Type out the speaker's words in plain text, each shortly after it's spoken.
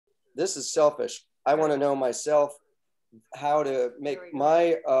this is selfish. I want to know myself how to make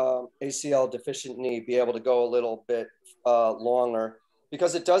my ACL deficient knee be able to go a little bit longer,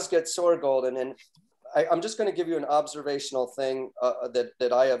 because it does get sore, Golden. And I'm just going to give you an observational thing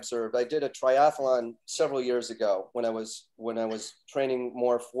that I observed. I did a triathlon several years ago when I was training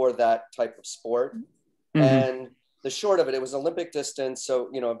more for that type of sport. Mm-hmm. And the short of it, it was Olympic distance. So,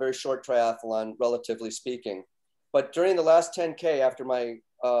 you know, a very short triathlon, relatively speaking. But during the last 10K, after my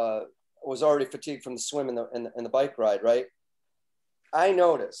was already fatigued from the swim and the bike ride, right? I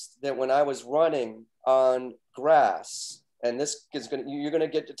noticed that when I was running on grass, and this is you're going to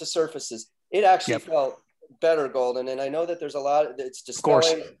get to surfaces, it actually felt better, Golden. And I know that there's a lot, it's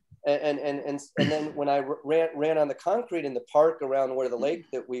dispelling. And then when I ran on the concrete in the park around where the lake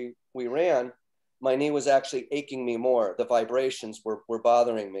that we ran, my knee was actually aching me more. The vibrations were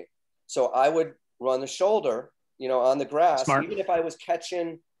bothering me. So I would run the shoulder, you know, on the grass. Smart. Even if I was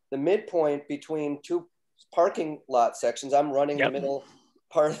catching the midpoint between two parking lot sections, I'm running the middle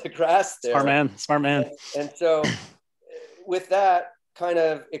part of the grass there. Smart man. And so with that, kind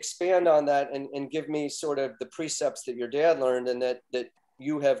of expand on that and give me sort of the precepts that your dad learned and that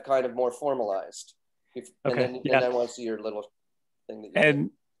you have kind of more formalized. And then I want to see your little thing that you did.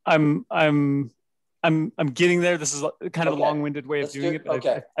 I'm getting there. This is kind of a long-winded way of doing it, but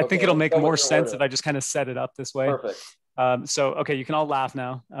I think it'll make more sense if I just kind of set it up this way. Perfect. So, you can all laugh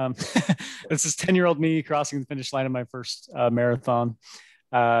now. This is 10-year-old me crossing the finish line of my first marathon.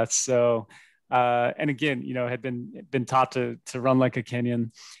 And again, you know, had been taught to run like a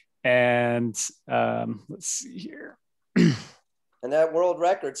Kenyan. And let's see here. And that world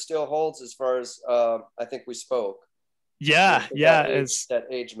record still holds as far as I think we spoke. Yeah. That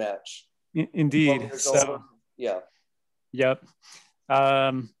age match. Indeed. So, yeah. Yep.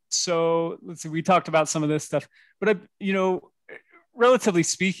 So let's see, we talked about some of this stuff, but you know, relatively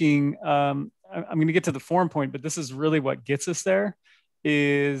speaking, I'm going to get to the form point, but this is really what gets us there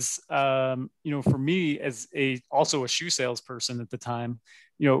is, you know, for me as also a shoe salesperson at the time,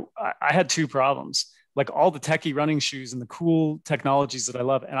 you know, I had two problems. Like all the techie running shoes and the cool technologies that I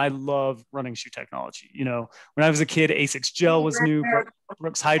love. And I love running shoe technology. You know, when I was a kid, Asics Gel was new,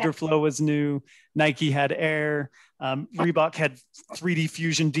 Brooks Hydroflow was new, Nike had Air, Reebok had 3D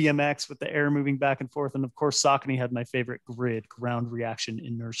Fusion DMX with the air moving back and forth. And of course, Saucony had my favorite Grid, ground reaction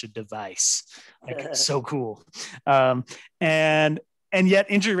inertia device. Like so cool. And yet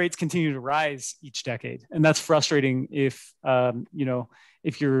injury rates continue to rise each decade. And that's frustrating if, you know,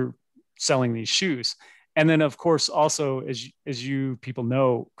 if you're selling these shoes. And then of course, also, as you people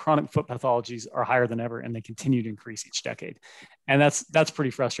know, chronic foot pathologies are higher than ever, and they continue to increase each decade. And that's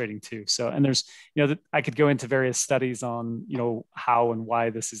pretty frustrating too. So, and there's, you know, I could go into various studies on, you know, how and why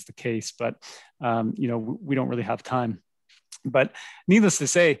this is the case, but, you know, we don't really have time. But needless to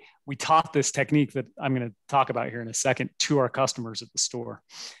say, we taught this technique that I'm going to talk about here in a second to our customers at the store.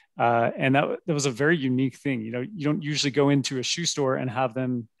 And that was a very unique thing. You know, you don't usually go into a shoe store and have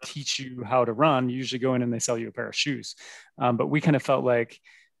them teach you how to run. You usually go in and they sell you a pair of shoes. But we kind of felt like,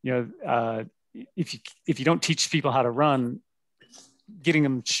 you know, if you don't teach people how to run, getting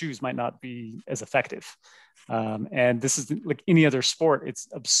them shoes might not be as effective. And this is like any other sport. It's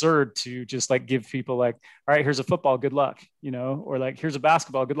absurd to just like give people like, all right, here's a football, good luck, you know, or like, here's a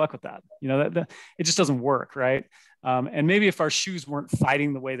basketball, good luck with that. You know, that it just doesn't work. Right. And maybe if our shoes weren't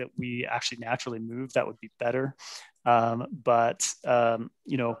fighting the way that we actually naturally move, that would be better. But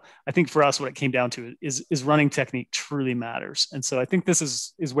you know, I think for us, what it came down to is running technique truly matters. And so I think this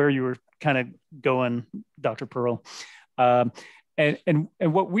is where you were kind of going, Dr. Pearl. And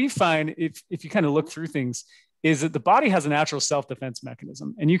what we find, if you kind of look through things, is that the body has a natural self-defense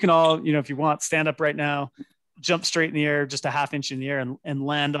mechanism. And you can all, you know, if you want, stand up right now, jump straight in the air, just a half inch in the air, and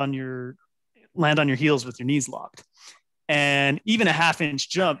land on your heels with your knees locked. And even a half inch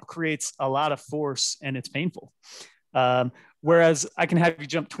jump creates a lot of force and it's painful. Whereas I can have you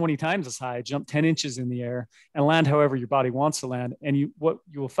jump 20 times as high, jump 10 inches in the air and land however your body wants to land. And what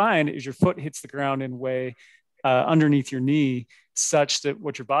you will find is your foot hits the ground in a way underneath your knee, such that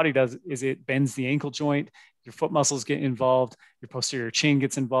what your body does is it bends the ankle joint, your foot muscles get involved, your posterior chain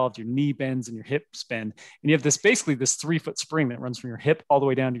gets involved, your knee bends and your hips bend. And you have this 3-foot spring that runs from your hip all the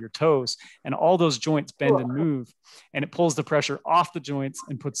way down to your toes. And all those joints bend and move, and it pulls the pressure off the joints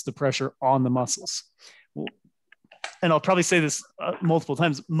and puts the pressure on the muscles. And I'll probably say this multiple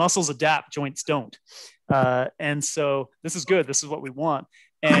times, muscles adapt, joints don't. And so this is good. This is what we want.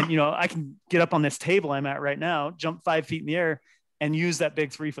 And, you know, I can get up on this table I'm at right now, jump 5 feet in the air and use that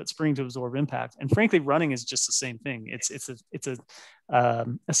big 3-foot spring to absorb impact. And frankly, running is just the same thing. It's a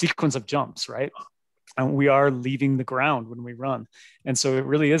sequence of jumps, right? and we are leaving the ground when we run. And so it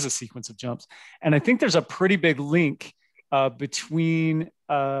really is a sequence of jumps. And I think there's a pretty big link between,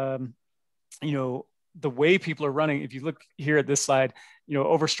 you know, the way people are running. If you look here at this slide, you know,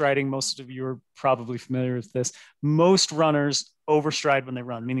 overstriding, most of you are probably familiar with this. Most runners overstride when they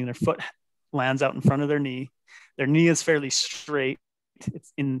run, meaning their foot lands out in front of their knee. Their knee is fairly straight.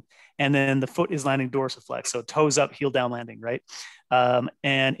 It's in, and then the foot is landing dorsiflex. So toes up, heel down landing, right?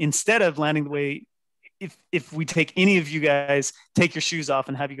 And instead of landing the way, if we take any of you guys, take your shoes off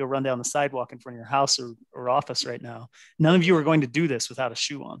and have you go run down the sidewalk in front of your house or office right now, none of you are going to do this without a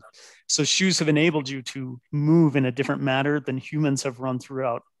shoe on. So shoes have enabled you to move in a different manner than humans have run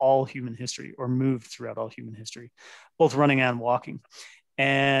throughout all human history, or moved throughout all human history, both running and walking.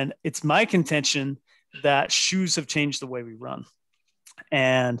 And it's my contention that shoes have changed the way we run.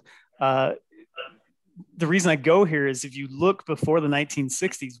 And the reason I go here is if you look before the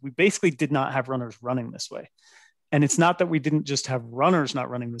 1960s, we basically did not have runners running this way. And it's not that we didn't just have runners not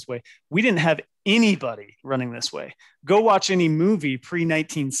running this way. We didn't have anybody running this way. Go watch any movie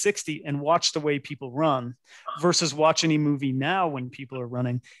pre-1960 and watch the way people run versus watch any movie now when people are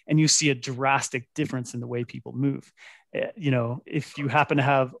running, and you see a drastic difference in the way people move. You know, if you happen to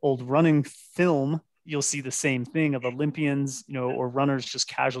have old running film, you'll see the same thing of Olympians, you know, or runners just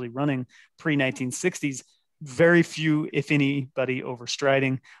casually running pre-1960s. Very few, if anybody,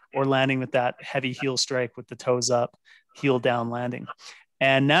 overstriding or landing with that heavy heel strike with the toes up, heel down landing.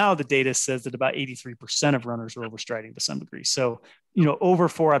 And now the data says that about 83% of runners are overstriding to some degree. So, you know, over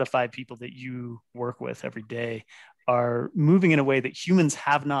 4 out of 5 people that you work with every day are moving in a way that humans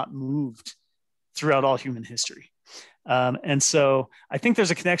have not moved throughout all human history. And so I think there's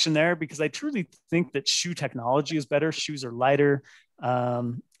a connection there, because I truly think that shoe technology is better. Shoes are lighter,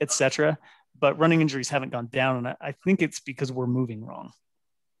 et cetera, but running injuries haven't gone down. And I think it's because we're moving wrong.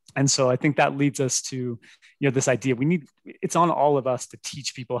 And so I think that leads us to, you know, this idea it's on all of us to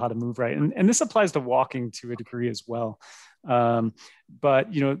teach people how to move right. And this applies to walking to a degree as well.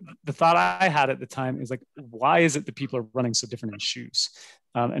 But, you know, the thought I had at the time is like, why is it that people are running so different in shoes?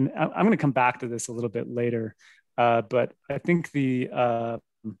 And I'm going to come back to this a little bit later. But I think the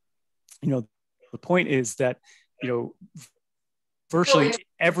point is that, you know, virtually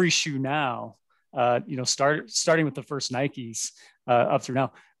every shoe now, you know, starting with the first Nikes up through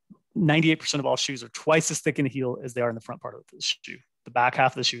now, 98% of all shoes are twice as thick in the heel as they are in the front part of the shoe. The back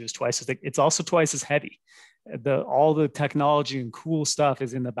half of the shoe is twice as thick. It's also twice as heavy. All the technology and cool stuff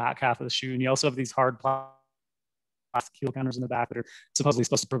is in the back half of the shoe. And you also have these hard plastic heel counters in the back that are supposedly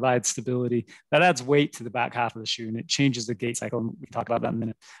supposed to provide stability. That adds weight to the back half of the shoe, and it changes the gait cycle. And we can talk about that in a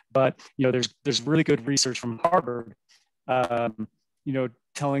minute. But, you know, there's really good research from Harper, you know,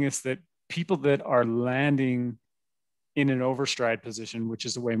 telling us that people that are landing in an overstride position, which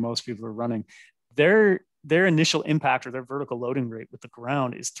is the way most people are running, their initial impact or their vertical loading rate with the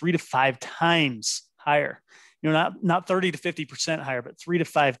ground is 3 to 5 times higher. You know, not 30 to 50% higher, but 3 to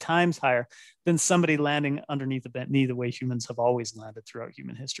 5 times higher than somebody landing underneath a bent knee, the way humans have always landed throughout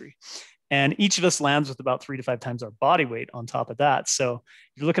human history. And each of us lands with about 3 to 5 times our body weight on top of that. So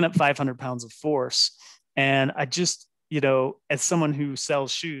you're looking at 500 pounds of force. And I just, you know, as someone who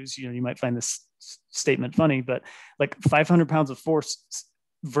sells shoes, you know, you might find this statement funny, but like 500 pounds of force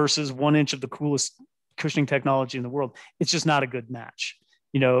versus 1 inch of the coolest cushioning technology in the world, it's just not a good match.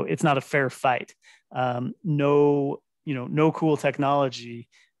 You know, it's not a fair fight. No cool technology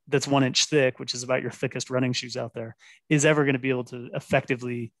that's 1 inch thick, which is about your thickest running shoes out there, is ever going to be able to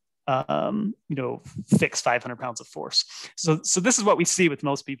effectively, fix 500 pounds of force. So this is what we see with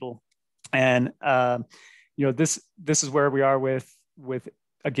most people. And, this is where we are with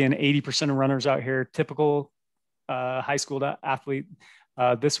again, 80% of runners out here, typical high school athlete.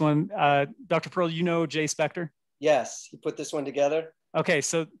 This one, Dr. Pearl, you know Jay Spector? Yes, he put this one together. Okay,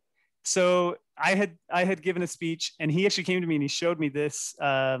 so I had given a speech, and he actually came to me and he showed me this.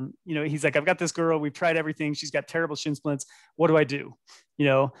 He's like, I've got this girl. We've tried everything. She's got terrible shin splints. What do I do? You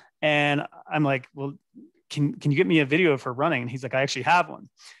know, and I'm like, well, can you get me a video of her running? And he's like, I actually have one.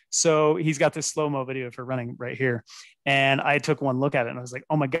 So he's got this slow-mo video of her running right here. And I took one look at it and I was like,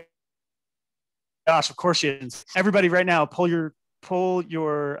 oh my gosh, of course she is. Everybody right now, pull your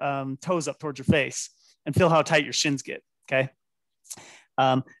toes up towards your face and feel how tight your shins get. Okay.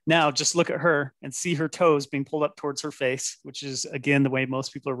 Now just look at her and see her toes being pulled up towards her face, which is again, the way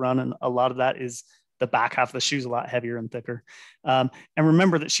most people are running. A lot of that is the back half of the shoe is a lot heavier and thicker. And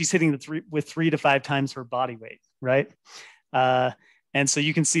remember that she's hitting with 3 to 5 times her body weight. Right. And so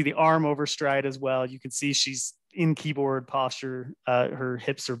you can see the arm overstride as well. You can see she's in keyboard posture. Her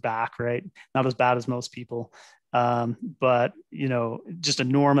hips are back, right? Not as bad as most people. But, just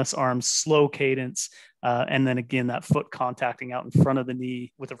enormous arms, slow cadence. And then again, that foot contacting out in front of the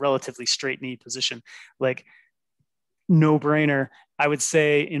knee with a relatively straight knee position, like no brainer. I would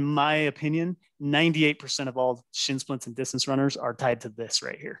say, in my opinion, 98% of all shin splints and distance runners are tied to this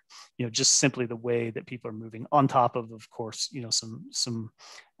right here. Just simply the way that people are moving, on top of course, some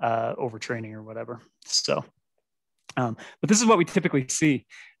overtraining or whatever. So, but this is what we typically see.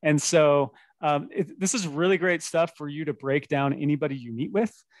 And so this is really great stuff for you to break down anybody you meet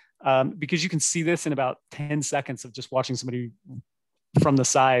with, because you can see this in about 10 seconds of just watching somebody from the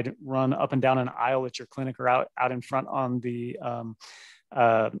side run up and down an aisle at your clinic or out in front on the on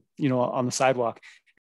the sidewalk.